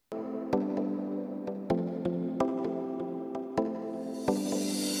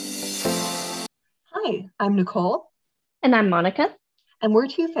Hi, I'm Nicole, And I'm Monica. and we're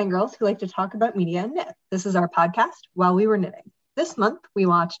two fangirls who like to talk about media and knit. This is our podcast, While We Were Knitting. This month, we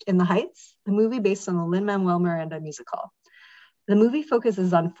watched In the Heights, a movie based on the Lin-Manuel Miranda musical. The movie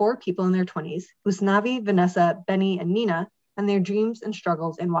focuses on four people in their 20s, Usnavi, Vanessa, Benny, and Nina, and their dreams and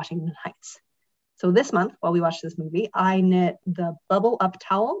struggles in Washington Heights. So this month, while we watched this movie, I knit the Bubble Up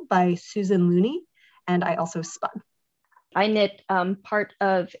Towel by Susan Looney, and I also spun. I knit part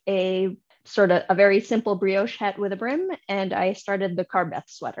of a sort of a very simple brioche hat with a brim, and I started the Carbeth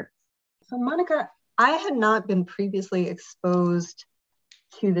sweater. So Monica, I had not been previously exposed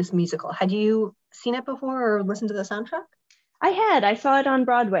to this musical. Had you seen it before or listened to the soundtrack? I saw it on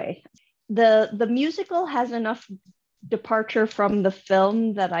Broadway. The musical has enough departure from the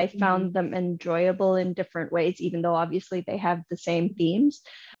film that I found them enjoyable in different ways, even though obviously they have the same themes.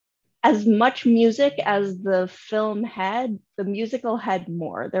 As much music as the film had, the musical had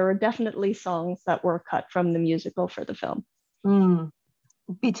more. There were definitely songs that were cut from the musical for the film.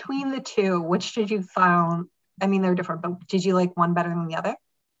 Between the two, which did you find? I mean, they're different, but did you like one better than the other?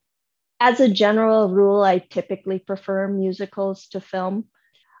 As a general rule, I typically prefer musicals to film.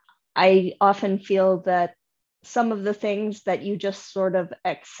 I often feel that some of the things that you just sort of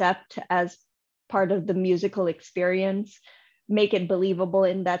accept as part of the musical experience make it believable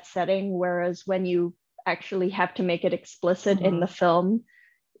in that setting, whereas when you actually have to make it explicit in the film,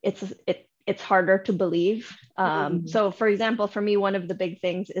 it's harder to believe. So, for example, for me, one of the big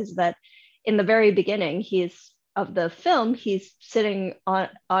things is that in the very beginning, of the film, he's sitting on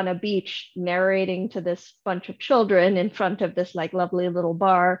a beach narrating to this bunch of children in front of this like lovely little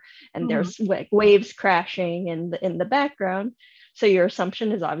bar, and there's like waves crashing in the background. So your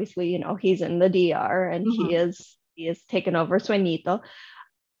assumption is obviously, he's in the DR and he is taken over Sueñito.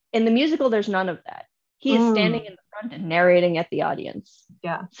 In the musical, there's none of that. He is standing in the front and narrating at the audience.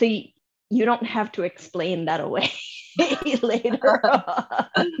 Yeah. So you don't have to explain that away later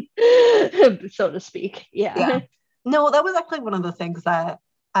on, so to speak. Yeah. No, that was actually one of the things that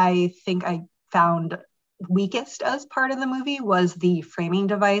I think I found weakest as part of the movie was the framing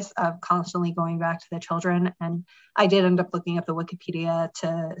device of constantly going back to the children. And I did end up looking up the Wikipedia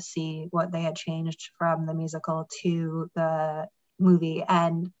to see what they had changed from the musical to the movie.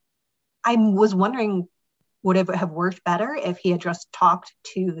 And I was wondering, would it have worked better if he had just talked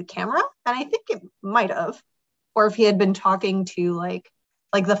to the camera? And I think it might have. Or if he had been talking to like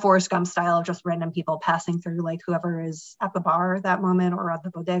the Forrest Gump style of just random people passing through, like whoever is at the bar at that moment or at the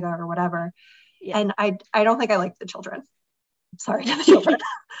bodega or whatever. Yeah. And I don't think I liked the children. Sorry to the children.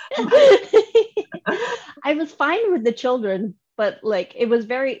 I was fine with the children, but like it was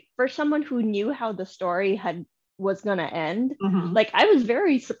for someone who knew how the story was gonna end, like I was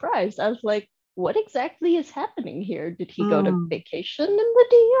very surprised. I was like, what exactly is happening here? Did he go to vacation in the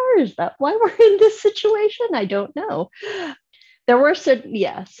DR? Is that why we're in this situation? I don't know. There were certain,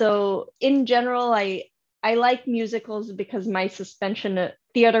 so in general, I like musicals because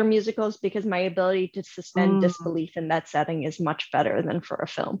theater musicals, because my ability to suspend disbelief in that setting is much better than for a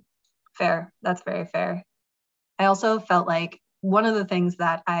film. Fair. That's very fair. I also felt like one of the things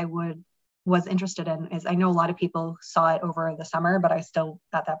that was interested in is, I know a lot of people saw it over the summer, but I still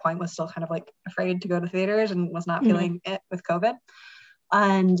at that point was still kind of like afraid to go to theaters and was not feeling it with COVID.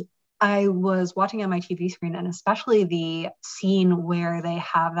 And I was watching on my TV screen, and especially the scene where they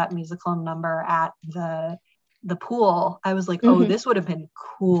have that musical number at the pool, I was like, oh, this would have been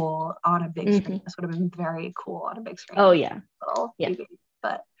cool on a big screen. This would have been very cool on a big screen. Oh yeah. TV.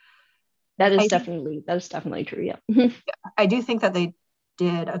 But that is definitely true. Yeah. I do think that they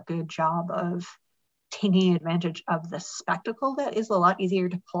did a good job of taking advantage of the spectacle that is a lot easier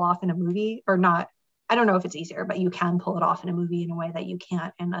to pull off in a movie, or not. I don't know if it's easier, but you can pull it off in a movie in a way that you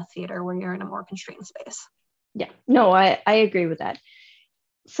can't in a theater where you're in a more constrained space. Yeah, no, I agree with that.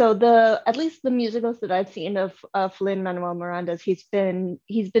 So at least the musicals that I've seen of Lin-Manuel Miranda's, he's been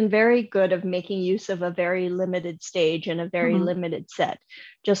very good of making use of a very limited stage and a very limited set,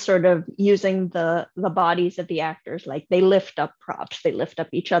 just sort of using the bodies of the actors, like they lift up props, they lift up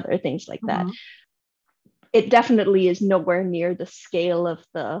each other, things like that. It definitely is nowhere near the scale of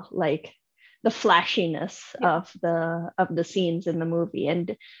the flashiness of the scenes in the movie.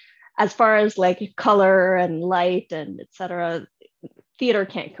 And as far as like color and light and etc., theater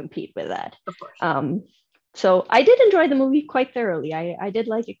can't compete with that. Of course. So I did enjoy the movie quite thoroughly. I did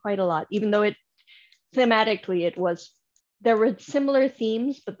like it quite a lot, even though there were similar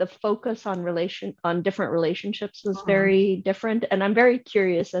themes, but the focus on different relationships was very different. And I'm very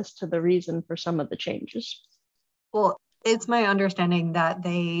curious as to the reason for some of the changes. Well, it's my understanding that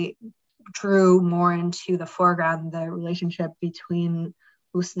they drew more into the foreground the relationship between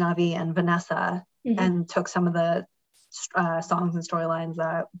Usnavi and Vanessa, and took some of the songs and storylines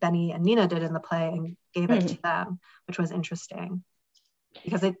that Benny and Nina did in the play and gave it to them, which was interesting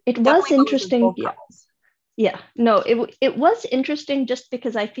because it was interesting. Yeah. No, it was interesting just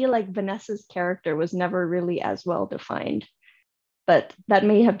because I feel like Vanessa's character was never really as well defined, but that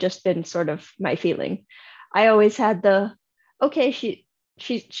may have just been sort of my feeling. I always had okay,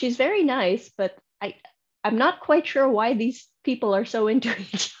 she's very nice, but I'm not quite sure why these people are so into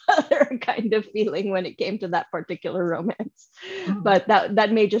each other kind of feeling when it came to that particular romance. But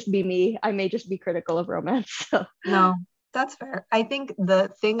that may just be me. I may just be critical of romance. So. No, that's fair. I think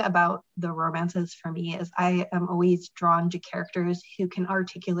the thing about the romances for me is I am always drawn to characters who can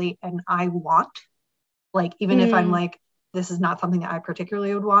articulate an I want. Like, even if I'm like, this is not something that I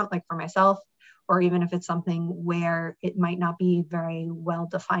particularly would want, like for myself, or even if it's something where it might not be very well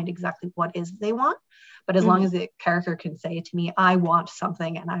defined exactly what is they want. But as long as the character can say to me, I want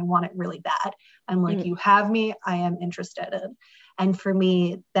something and I want it really bad, I'm like, you have me, I am interested in. And for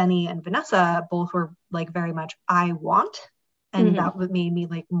me, Benny and Vanessa both were like very much I want. And that made me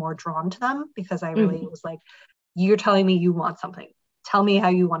like more drawn to them because I really was like, you're telling me you want something. Tell me how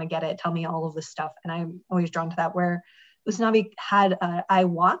you want to get it. Tell me all of this stuff. And I'm always drawn to that, where Usnavi had I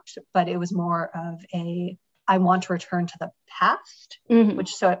want, but it was more of I want to return to the past,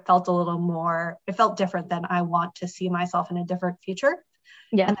 which so it felt a little more, it felt different than I want to see myself in a different future.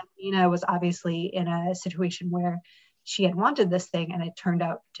 Yeah. And then Nina was obviously in a situation where she had wanted this thing and it turned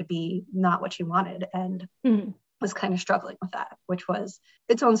out to be not what she wanted and was kind of struggling with that, which was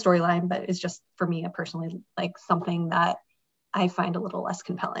its own storyline, but it's just for me personally like something that I find a little less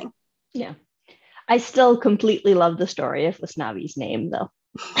compelling. Yeah. I still completely love the story of Usnavi's name, though.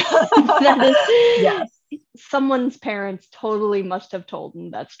 Yes. Someone's parents totally must have told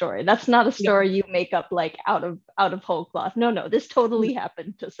them that story. That's not a story you make up like out of whole cloth. No, this totally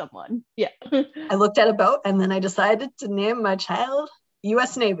happened to someone. Yeah. I looked at a boat and then I decided to name my child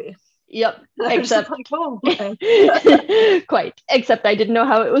U.S. Navy. Yep. Except like, oh, okay. Quite. Except I didn't know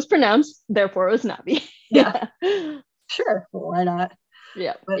how it was pronounced, therefore it was Navi. Yeah. Sure. Why not?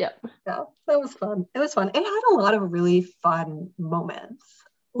 Yeah. Yeah, that was fun. It was fun. It had a lot of really fun moments,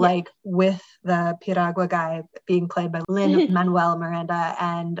 like with the Piragua guy being played by Lin-Manuel Miranda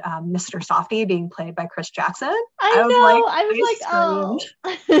and Mr. Softy being played by Chris Jackson. I was like, oh.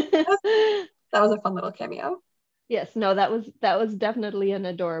 That was a fun little cameo. Yes, no, that was definitely an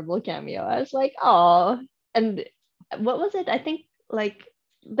adorable cameo. I was like, oh, and what was it? I think like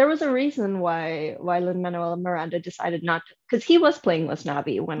there was a reason why Lin-Manuel Miranda decided not to, because he was playing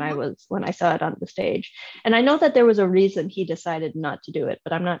Usnavi when I saw it on the stage, and I know that there was a reason he decided not to do it,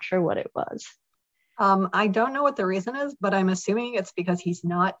 but I'm not sure what it was. I don't know what the reason is, but I'm assuming it's because he's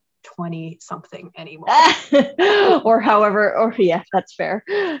not 20 something anymore. or yeah, that's fair.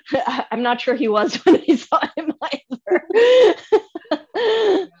 I'm not sure he was when I saw him either.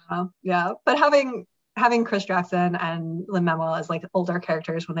 Yeah, but having Chris Jackson and Lin-Manuel as like older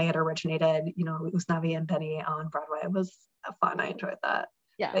characters when they had originated, Usnavi and Benny on Broadway, was fun. I enjoyed that.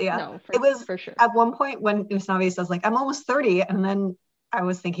 Yeah, no, it was for sure. At one point when Usnavi says like, I'm almost 30, and then I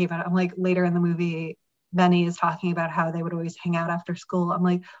was thinking about it, I'm like, later in the movie, Benny is talking about how they would always hang out after school. I'm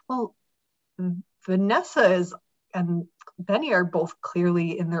like, well, Vanessa and Benny are both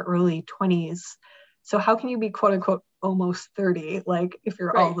clearly in their early 20s. So how can you be quote unquote almost 30, like if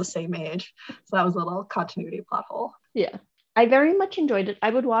you're all the same age? So that was a little continuity plot hole. Yeah, I very much enjoyed it. I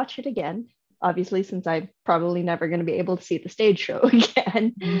would watch it again, obviously, since I'm probably never going to be able to see the stage show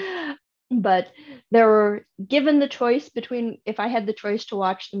again. But given the choice between, if I had the choice to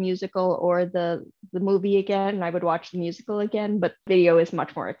watch the musical or the movie again, I would watch the musical again, but video is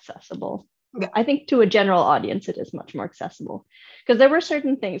much more accessible. Yeah. I think to a general audience, it is much more accessible because there were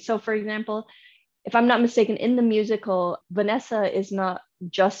certain things. So for example, if I'm not mistaken, in the musical, Vanessa is not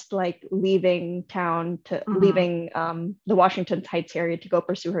just like leaving town to leaving the Washington Heights area to go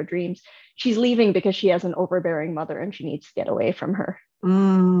pursue her dreams. She's leaving because she has an overbearing mother and she needs to get away from her.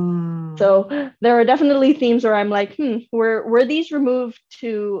 So there are definitely themes where I'm like, were these removed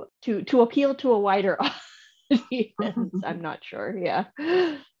to appeal to a wider audience? I'm not sure. Yeah.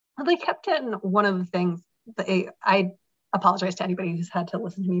 Well, they kept in one of the things that I apologize to anybody who's had to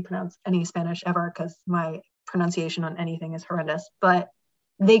listen to me pronounce any Spanish ever, because my pronunciation on anything is horrendous, but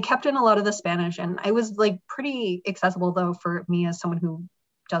they kept in a lot of the Spanish, and I was like pretty accessible though for me as someone who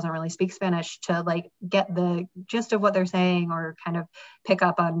doesn't really speak Spanish to like get the gist of what they're saying or kind of pick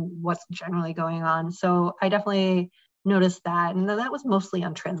up on what's generally going on. So I definitely noticed that, and that was mostly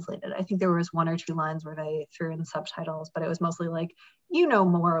untranslated. I think there was one or two lines where they threw in subtitles, but it was mostly like,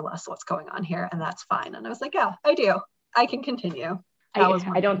 more or less what's going on here, and that's fine. And I was like, yeah, I do. I can continue. That was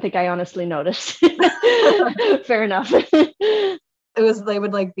I don't think I honestly noticed. Fair enough. It was, they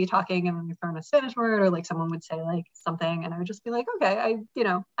would like be talking and then they throw in a Spanish word, or like someone would say like something and I would just be like, okay,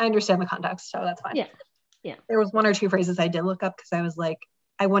 I understand the context, so that's fine. Yeah. Yeah. There was one or two phrases I did look up because I was like,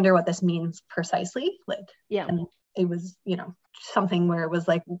 I wonder what this means precisely. Like, Yeah. and it was, something where it was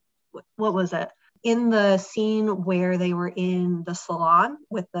like, what was it? In the scene where they were in the salon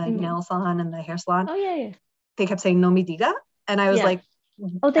with the nail salon and the hair salon. Oh yeah. They kept saying "no me diga," and I was like,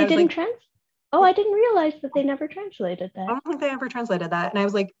 "Oh, they didn't translate." Oh, I didn't realize that they never translated that. I don't think they ever translated that, and I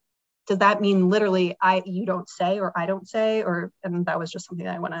was like, does that mean literally you don't say, or I don't say, or? And that was just something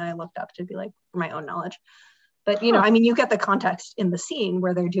that when I looked up to be like for my own knowledge. But you get the context in the scene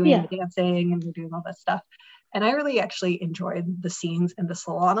where they're doing the dancing and they're doing all that stuff. And I really actually enjoyed the scenes in the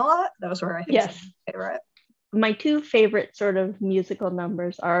salon a lot. Those were, I think, my favorite. My two favorite sort of musical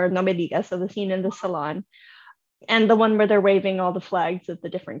numbers are No Me Digas, so the scene in the salon, and the one where they're waving all the flags of the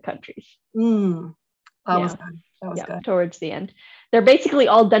different countries. That was good. That was good. Towards the end. They're basically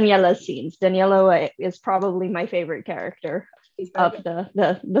all Daniela's scenes. Daniela is probably my favorite character of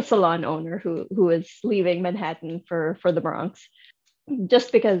the salon owner who is leaving Manhattan for the Bronx.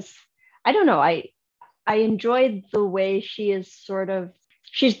 Just because, I don't know, I enjoyed the way she is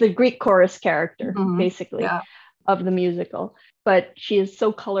she's the Greek chorus character, basically, of the musical, but she is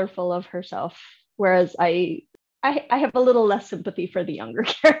so colorful of herself, whereas I have a little less sympathy for the younger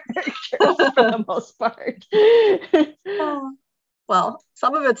characters for the most part. Well,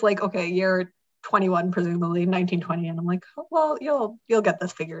 some of it's like, okay, you're 21, presumably 1920, and I'm like, well, you'll get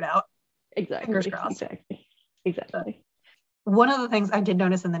this figured out. Exactly. Fingers crossed. Exactly. One of the things I did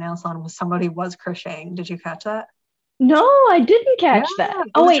notice in the nail salon was somebody was crocheting. Did you catch that? No, I didn't catch that.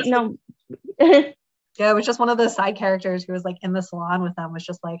 Oh wait, no. Yeah, it was just one of the side characters who was like in the salon with them, was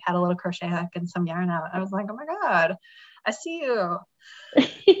just like had a little crochet hook and some yarn out. I was like, oh my God, I see you.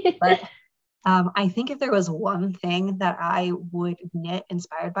 But I think if there was one thing that I would knit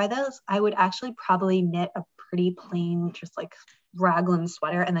inspired by this, I would actually probably knit a pretty plain, just like raglan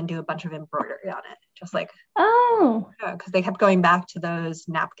sweater and then do a bunch of embroidery on it. Just like, because they kept going back to those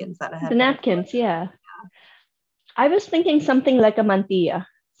napkins that I had. The napkins, yeah. I was thinking something like a mantilla.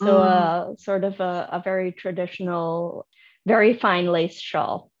 So sort of a very traditional, very fine lace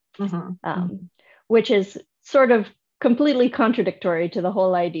shawl, which is sort of completely contradictory to the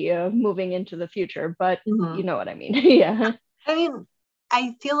whole idea of moving into the future, but you know what I mean. Yeah. I mean,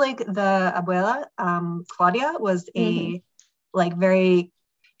 I feel like the abuela, Claudia, was a like very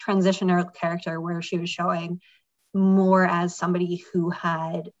transitional character where she was showing more as somebody who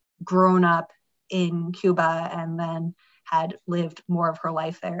had grown up in Cuba and then had lived more of her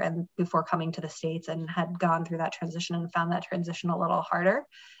life there and before coming to the States, and had gone through that transition and found that transition a little harder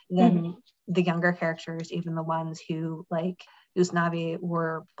than the younger characters, even the ones who, like Usnavi,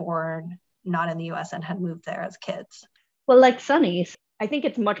 were born not in the US and had moved there as kids. Well, like Sunny's, I think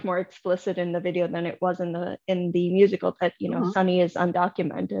it's much more explicit in the video than it was in the musical that, Sunny is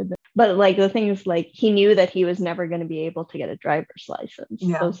undocumented. But like the things like he knew that he was never going to be able to get a driver's license.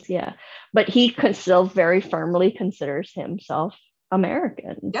 But he still very firmly considers himself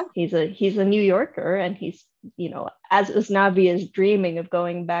American. Yeah. He's a New Yorker, and he's, as Usnavi is dreaming of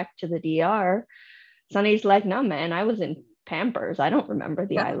going back to the DR, Sunny's like, no, man, I was in Pampers. I don't remember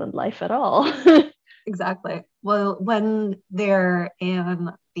the island life at all. Exactly. Well, when they're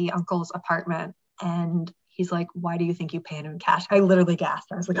in the uncle's apartment and he's like, why do you think you paid him cash? I literally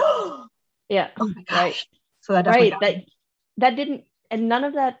gasped. I was like, oh, yeah. Oh my gosh. Right. So that definitely that didn't, and none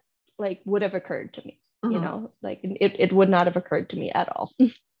of that like would have occurred to me. Like it would not have occurred to me at all.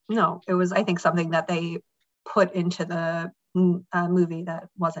 No, it was, I think, something that they put into the movie that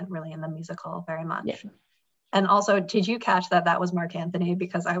wasn't really in the musical very much. Yeah. And also, did you catch that was Mark Anthony?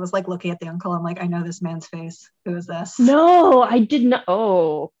 Because I was like looking at the uncle, I'm like, I know this man's face. Who is this? No, I did not.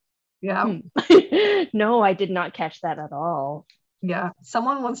 Oh, yeah. No, I did not catch that at all. Yeah.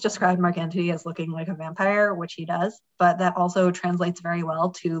 Someone once described Mark Anthony as looking like a vampire, which he does, but that also translates very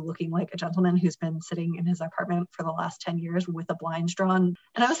well to looking like a gentleman who's been sitting in his apartment for the last 10 years with the blinds drawn.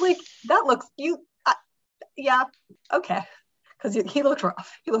 And I was like, that looks, yeah, okay. Because he looked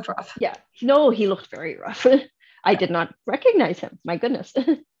rough. Yeah. No, he looked very rough. I did not recognize him. My goodness.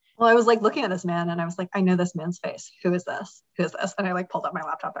 Well, I was like looking at this man and I was like, I know this man's face. Who is this? And I like pulled up my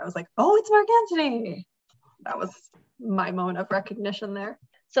laptop. I was like, oh, it's Mark Anthony. That was my moment of recognition there.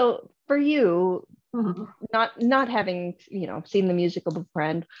 So for you, not having, seen the musical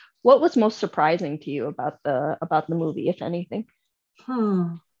beforehand, what was most surprising to you about the movie, if anything?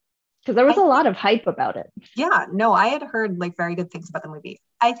 Because there was a lot of hype about it. Yeah, no, I had heard like very good things about the movie.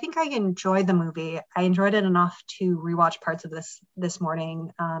 I think I enjoyed the movie. I enjoyed it enough to rewatch parts of this morning,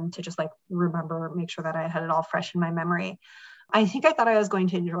 to just like remember, make sure that I had it all fresh in my memory. I think I thought I was going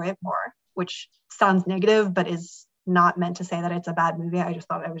to enjoy it more, which sounds negative, but is not meant to say that it's a bad movie. I just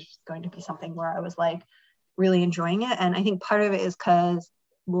thought it was just going to be something where I was like really enjoying it. And I think part of it is because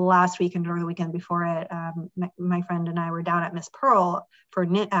last weekend or the weekend before it, my friend and I were down at Miss Pearl for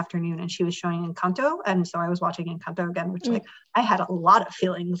knit afternoon, and she was showing Encanto, and so I was watching Encanto again, which like I had a lot of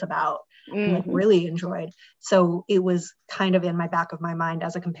feelings about and like really enjoyed. So it was kind of in my back of my mind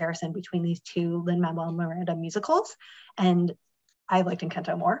as a comparison between these two Lin-Manuel Miranda musicals, and I liked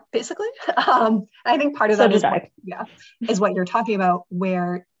Encanto more, basically. I think part of that is what you're talking about,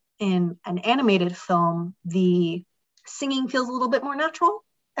 where in an animated film, the singing feels a little bit more natural.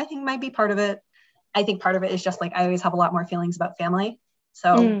 I think might be part of it. I think part of it is just like I always have a lot more feelings about family.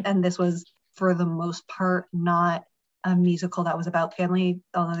 So, and this was for the most part not a musical that was about family,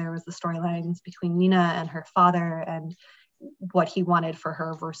 although there was the storylines between Nina and her father and what he wanted for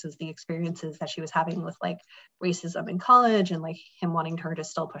her versus the experiences that she was having with like racism in college and like him wanting her to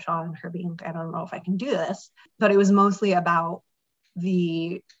still push on, her being, I don't know if I can do this. But it was mostly about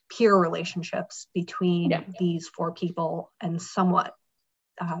the peer relationships between these four people and somewhat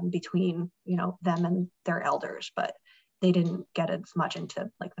between, you know, them and their elders, but they didn't get as much into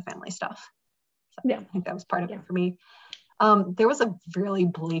like the family stuff. So I think that was part of it for me. There was a really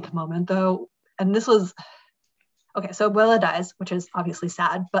bleak moment though, and this was, okay, so Bella dies, which is obviously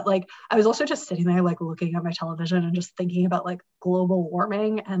sad, but like I was also just sitting there like looking at my television and just thinking about like global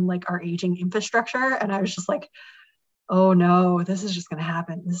warming and like our aging infrastructure, and I was just like, oh no, this is just going to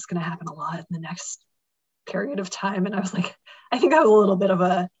happen. This is going to happen a lot in the next period of time. And I was like, I think I had a little bit of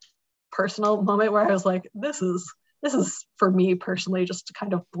a personal moment where I was like, this is for me personally just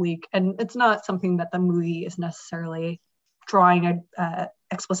kind of bleak. And it's not something that the movie is necessarily drawing a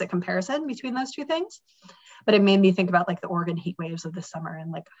explicit comparison between those two things, but it made me think about like the Oregon heat waves of this summer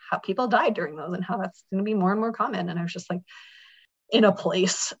and like how people died during those and how that's going to be more and more common. And I was just like in a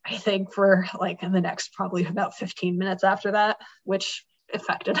place, I think, for like in the next probably about 15 minutes after that, which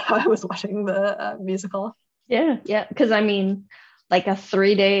affected how I was watching the musical. Yeah. Because I mean, like a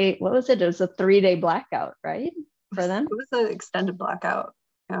 3-day, what was it? It was a 3-day blackout, right? For them? It was an extended blackout.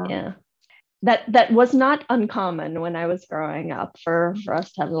 Yeah. That was not uncommon when I was growing up for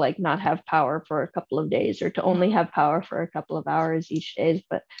us to have, like not have power for a couple of days or to only have power for a couple of hours each day.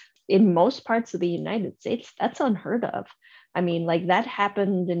 But in most parts of the United States, that's unheard of. I mean, like that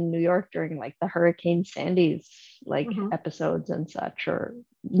happened in New York during like the Hurricane Sandy's like episodes and such, or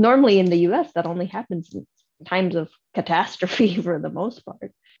normally in the US that only happens in times of catastrophe for the most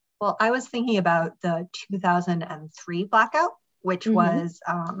part. Well, I was thinking about the 2003 blackout, which was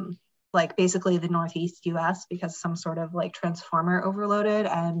like basically the Northeast US because some sort of like transformer overloaded,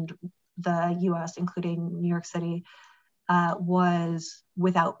 and the US, including New York City, was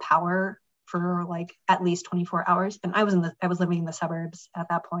without power for like at least 24 hours. And I was living in the suburbs at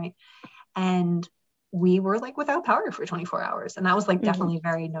that point, and we were like without power for 24 hours. And that was like definitely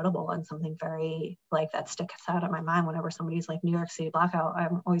very notable and something very like that sticks out in my mind whenever somebody's like New York City blackout.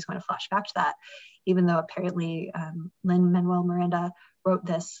 I'm always going to flash back to that, even though apparently Lin-Manuel Miranda wrote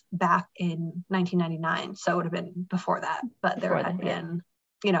this back in 1999. So it would have been before that, but there had been,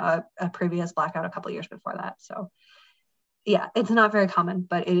 you know, a previous blackout a couple of years before that. So yeah, it's not very common,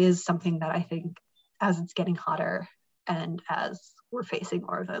 but it is something that I think as it's getting hotter and as we're facing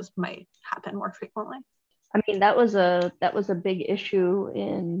more of those might happen more frequently. I mean, that was a big issue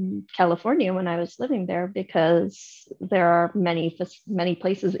in California when I was living there, because there are many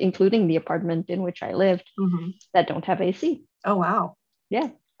places, including the apartment in which I lived, that don't have AC. Oh wow. Yeah.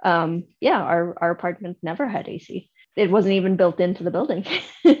 Our apartment never had AC. It wasn't even built into the building.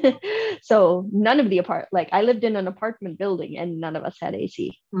 So none of the like I lived in an apartment building and none of us had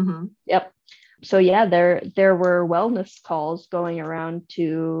AC. Yep. So yeah, there were wellness calls going around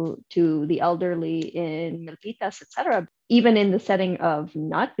to the elderly in Milpitas, etc. Even in the setting of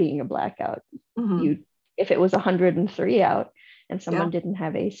not being a blackout, if it was 103 out and someone didn't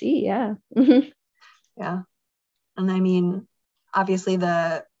have AC, yeah. Yeah. And I mean, obviously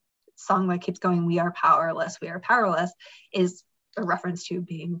the song that keeps going, we are powerless, is a reference to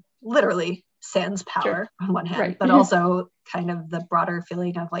being literally sans power on one hand, but also kind of the broader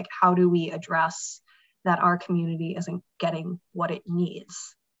feeling of like, how do we address that our community isn't getting what it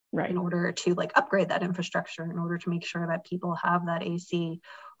needs in order to like upgrade that infrastructure, in order to make sure that people have that AC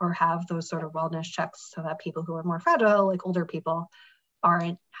or have those sort of wellness checks so that people who are more fragile, like older people,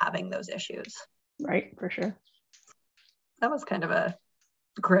 aren't having those issues. Right, for sure. That was kind of a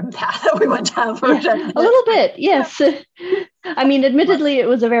grim path that we went down for Yeah, 10 a minutes. little bit, yes. I mean, admittedly, it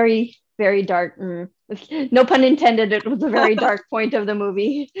was a very, very dark, no pun intended, it was a very dark point of the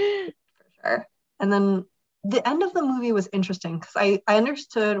movie. Sure. And then the end of the movie was interesting because I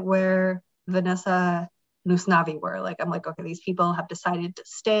understood where Vanessa and Usnavi were. Like, I'm like, okay, these people have decided to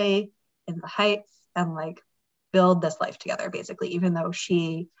stay in the Heights and like build this life together, basically, even though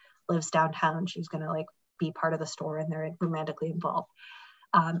she lives downtown, she's gonna like be part of the store and they're romantically involved.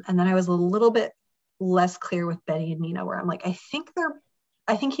 And then I was a little bit less clear with Betty and Nina, where I'm like, I think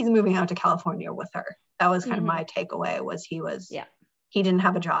he's moving out to California with her. That was kind of my takeaway. Was Yeah. he didn't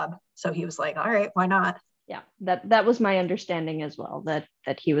have a job, so he was like, all right, why not? Yeah, that was my understanding as well, that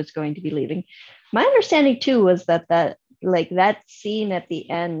he was going to be leaving. My understanding too was that like that scene at the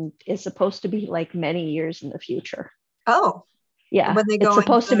end is supposed to be like many years in the future. Oh, yeah, when they it's go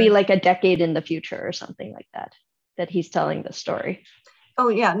supposed to into... be like a decade in the future or something like that he's telling the story. Oh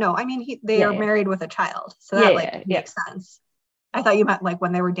yeah, no, I mean they are married with a child, so that makes sense. I thought you meant like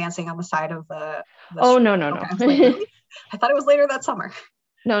when they were dancing on the side of the oh no. I was like, really? I thought it was later that summer.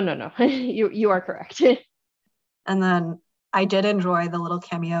 No. You are correct. And then I did enjoy the little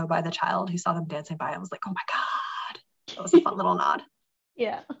cameo by the child who saw them dancing by. I was like, oh my God. That was a fun little nod.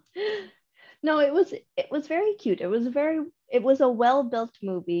 Yeah. No, it was very cute. It was a well-built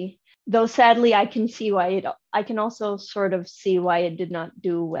movie. Though sadly I can also sort of see why it did not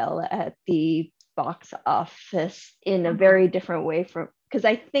do well at the box office in a very different way from, because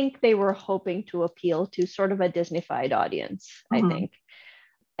I think they were hoping to appeal to sort of a Disney-fied audience, I think.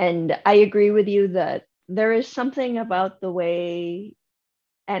 And I agree with you that there is something about the way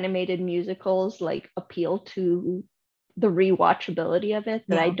animated musicals like appeal to the rewatchability of it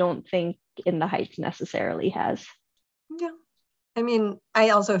that I don't think In the Heights necessarily has. Yeah. I mean, I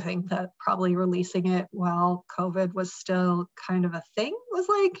also think that probably releasing it while COVID was still kind of a thing was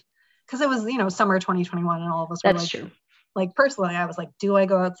like, because it was, summer 2021 and all of us were That's like, true. Like personally, I was like, do I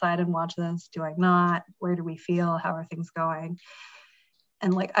go outside and watch this? Do I not? Where do we feel? How are things going?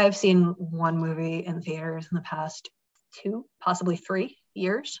 And like, I've seen one movie in theaters in the past 2, possibly 3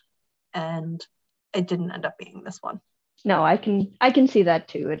 years, and it didn't end up being this one. No, I can see that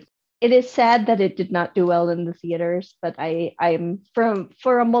too. It is sad that it did not do well in the theaters, but I'm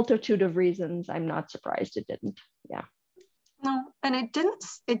for a multitude of reasons, I'm not surprised it didn't. Yeah. No, and it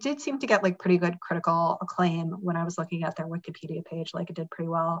did seem to get like pretty good critical acclaim when I was looking at their Wikipedia page. Like it did pretty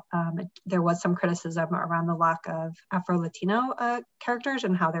well. There was some criticism around the lack of Afro-Latino characters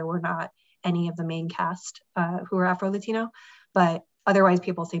and how there were not any of the main cast who were Afro-Latino, but otherwise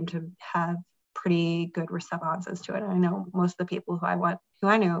people seem to have pretty good responses to it. And I know most of the people who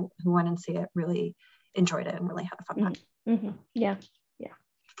I knew who went and see it really enjoyed it and really had a fun time. Mm-hmm. Yeah.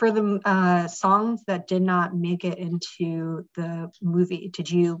 For the songs that did not make it into the movie,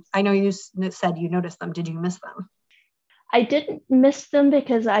 I know you said you noticed them. Did you miss them? I didn't miss them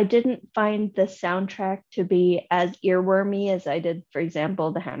because I didn't find the soundtrack to be as earwormy as I did, for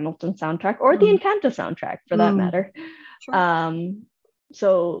example, the Hamilton soundtrack or the Encanto soundtrack for that matter. Sure.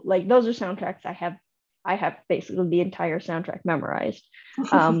 So like those are soundtracks I have basically the entire soundtrack memorized.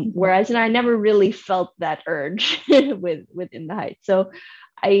 Whereas I never really felt that urge within the Heights. So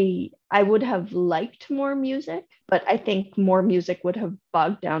I would have liked more music, but I think more music would have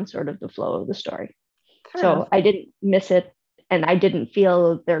bogged down sort of the flow of the story. So I didn't miss it and I didn't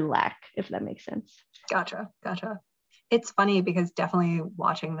feel their lack, if that makes sense. Gotcha. It's funny because definitely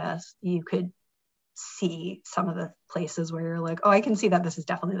watching this, you could see some of the places where you're like, oh, I can see that this is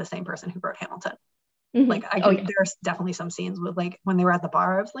definitely the same person who wrote Hamilton. Like there's definitely some scenes with like when they were at the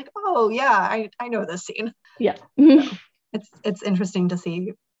bar, I was like, oh yeah, I know this scene. Yeah. So it's interesting to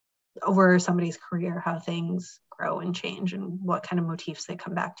see over somebody's career how things grow and change and what kind of motifs they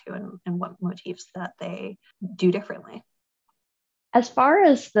come back to and what motifs that they do differently. As far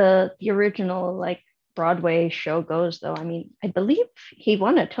as the original like Broadway show goes though, I mean, I believe he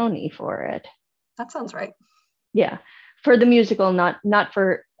won a Tony for it. That sounds right. Yeah. For the musical, not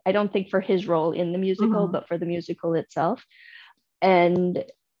for, I don't think for his role in the musical, but for the musical itself. And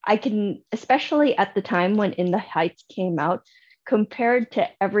I can, especially at the time when In the Heights came out, compared to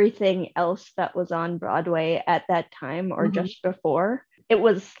everything else that was on Broadway at that time or just before, it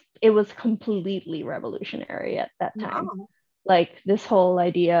was completely revolutionary at that time. Wow. Like this whole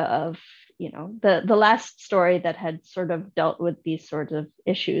idea of, the last story that had sort of dealt with these sorts of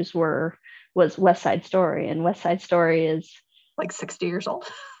issues was West Side Story, and West Side Story is like 60 years old.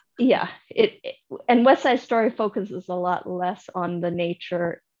 Yeah, and West Side Story focuses a lot less on the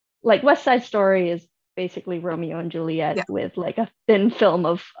nature. Like West Side Story is basically Romeo and Juliet with like a thin film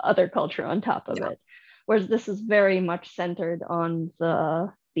of other culture on top of it. whereas this is very much centered on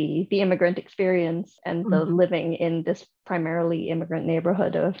the immigrant experience and the living in this primarily immigrant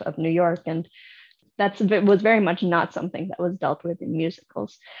neighborhood of New York. And was very much not something that was dealt with in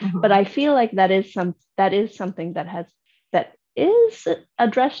musicals. But I feel like that is something that is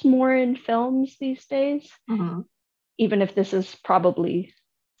addressed more in films these days. Even if this is probably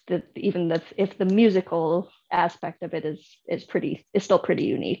if the musical aspect of it is still pretty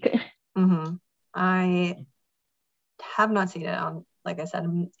unique. I have not seen it on, like I said,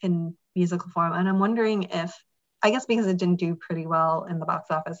 in musical form, and I'm wondering if, I guess because it didn't do pretty well in the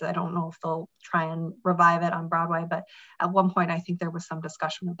box office, I don't know if they'll try and revive it on Broadway, but at one point I think there was some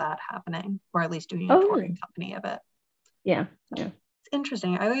discussion of that happening, or at least doing a touring company of it. Yeah. It's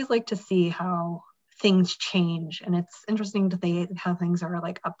interesting. I always like to see how things change, and it's interesting to see how things are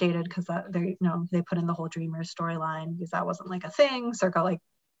like updated, because they put in the whole Dreamers storyline, because that wasn't like a thing circa like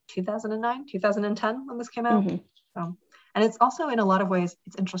 2009 2010 when this came out. So, and it's also, in a lot of ways,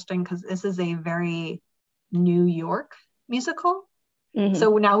 it's interesting because this is a very New York musical.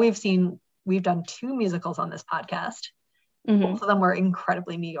 So now we've done 2 musicals on this podcast. Both of them were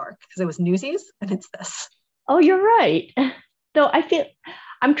incredibly New York, because it was Newsies and it's this. Oh, you're right. Though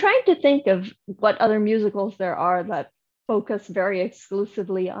I'm trying to think of what other musicals there are that focus very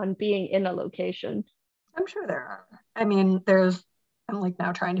exclusively on being in a location. I'm sure there are. I mean, I'm like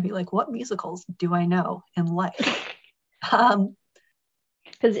now trying to be like, what musicals do I know in life?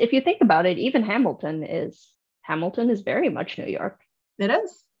 Because if you think about it, even Hamilton is very much New York. It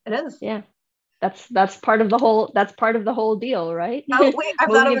is. Yeah. That's part of the whole deal, right? Oh wait, I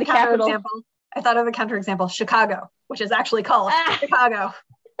thought of a counterexample. Chicago, which is actually called Chicago.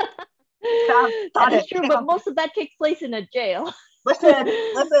 That is true, but most of that takes place in a jail. Listen,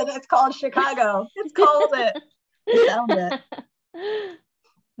 it's called Chicago. It's called it. You found it.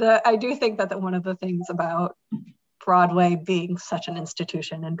 I do think that one of the things about Broadway being such an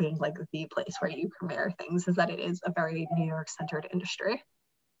institution and being like the place where you premiere things is that it is a very New York centered industry.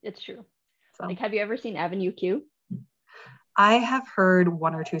 It's true. So, like, have you ever seen Avenue Q? I have heard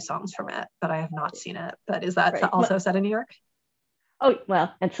 1 or 2 songs from it, but I have not seen it. But is that also set in New York? Oh,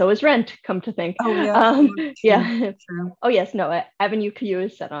 well, and so is Rent, come to think. Oh, yeah. Yeah. True. Oh, yes. No, Avenue Q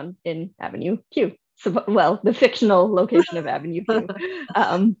is set in Avenue Q. So, well, the fictional location of Avenue Q.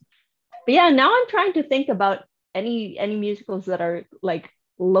 But yeah, now I'm trying to think about any musicals that are like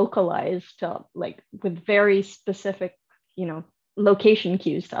localized to, like, with very specific, location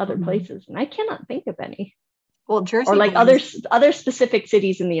cues to other places. And I cannot think of any. Well, Jersey or like Boys, other specific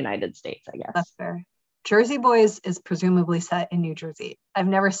cities in the United States, I guess. That's fair. Jersey Boys is presumably set in New Jersey. I've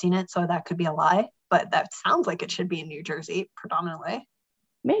never seen it, so that could be a lie, but that sounds like it should be in New Jersey predominantly.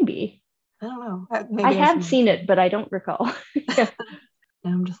 Maybe. I don't know. Maybe I have seen it, but I don't recall. And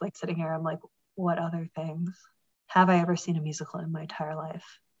I'm just like sitting here, I'm like, what other things? Have I ever seen a musical in my entire life?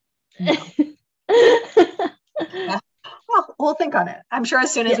 No. Yeah. Well, we'll think on it. I'm sure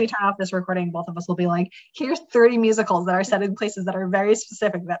as soon as we turn off this recording, both of us will be like, here's 30 musicals that are set in places that are very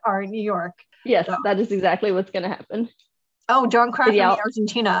specific that are in New York. Yes, so. That is exactly what's going to happen. Oh, Don't Cry for Me,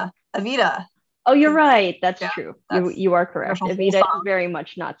 Argentina. Evita. Oh, you're right. That's true. You are correct. Evita is very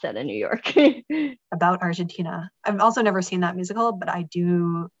much not set in New York. About Argentina. I've also never seen that musical, but I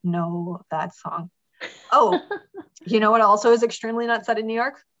do know that song. Oh, you know what also is extremely not set in New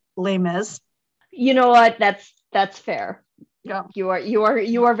York? Les Mis. You know what? That's fair. Yeah. You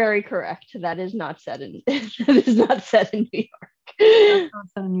are very correct. That is not set in New York. That's not set in New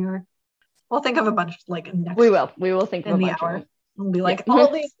York. We'll think of a bunch like next. We will think of a bunch. Hour. We'll be like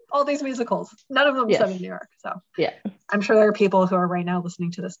all these musicals. None of them set in New York. So yeah, I'm sure there are people who are right now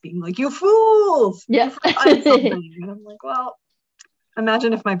listening to this being like, "You fools!" Yeah. And I'm like, well,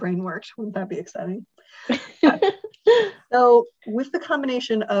 imagine if my brain worked. Wouldn't that be exciting? So with the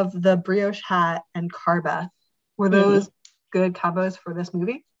combination of the brioche hat and Carbeth, were those good combos for this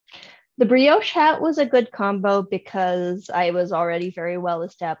movie? The brioche hat was a good combo because I was already very well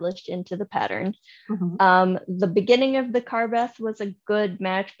established into the pattern. The beginning of the Carbeth was a good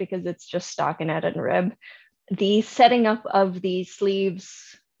match because it's just stockinette and rib. The setting up of the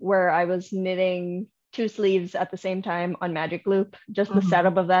sleeves where I was knitting 2 sleeves at the same time on Magic Loop, just the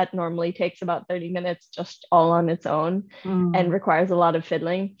setup of that normally takes about 30 minutes just all on its own and requires a lot of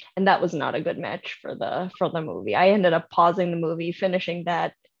fiddling. And that was not a good match for the movie. I ended up pausing the movie, finishing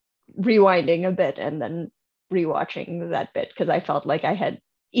that, rewinding a bit, and then rewatching that bit because I felt like I had,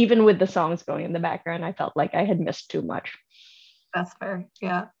 even with the songs going in the background, I felt like I had missed too much. That's fair.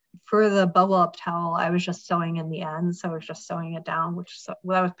 Yeah. For the bubble up towel, I was just sewing in the end. So I was just sewing it down, that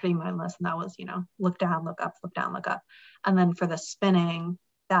was pretty mindless. And that was, look down, look up, look down, look up. And then for the spinning,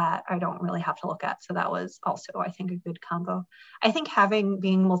 that I don't really have to look at. So that was also, I think, a good combo. I think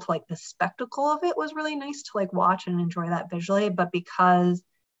being able to like the spectacle of it was really nice to like watch and enjoy that visually, but because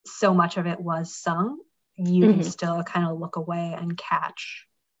so much of it was sung, you can still kind of look away and catch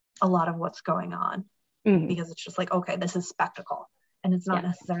a lot of what's going on because it's just like, okay, this is spectacle and it's not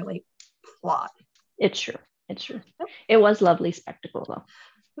necessarily plot. It's true. Yep. It was lovely spectacle though.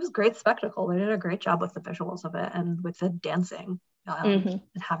 It was great spectacle. They did a great job with the visuals of it and with the dancing and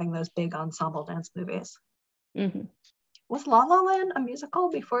having those big ensemble dance movies. Was La La Land a musical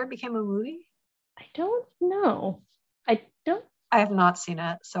before it became a movie? I don't know. I have not seen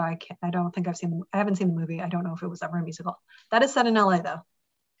it, so I haven't seen the movie. I don't know if it was ever a musical. That is set in LA though.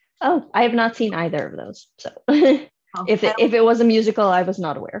 Oh, I have not seen either of those. So if it was a musical, I was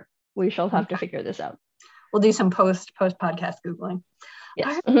not aware. We shall have to figure this out. We'll do some post podcast Googling.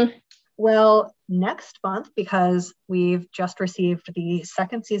 Yes. Well, next month, because we've just received the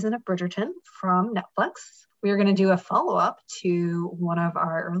second season of Bridgerton from Netflix, we are going to do a follow-up to one of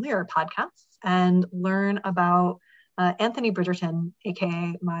our earlier podcasts and learn about Anthony Bridgerton,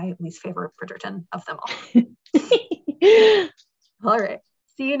 aka my least favorite Bridgerton of them all. All right.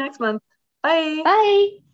 See you next month. Bye. Bye.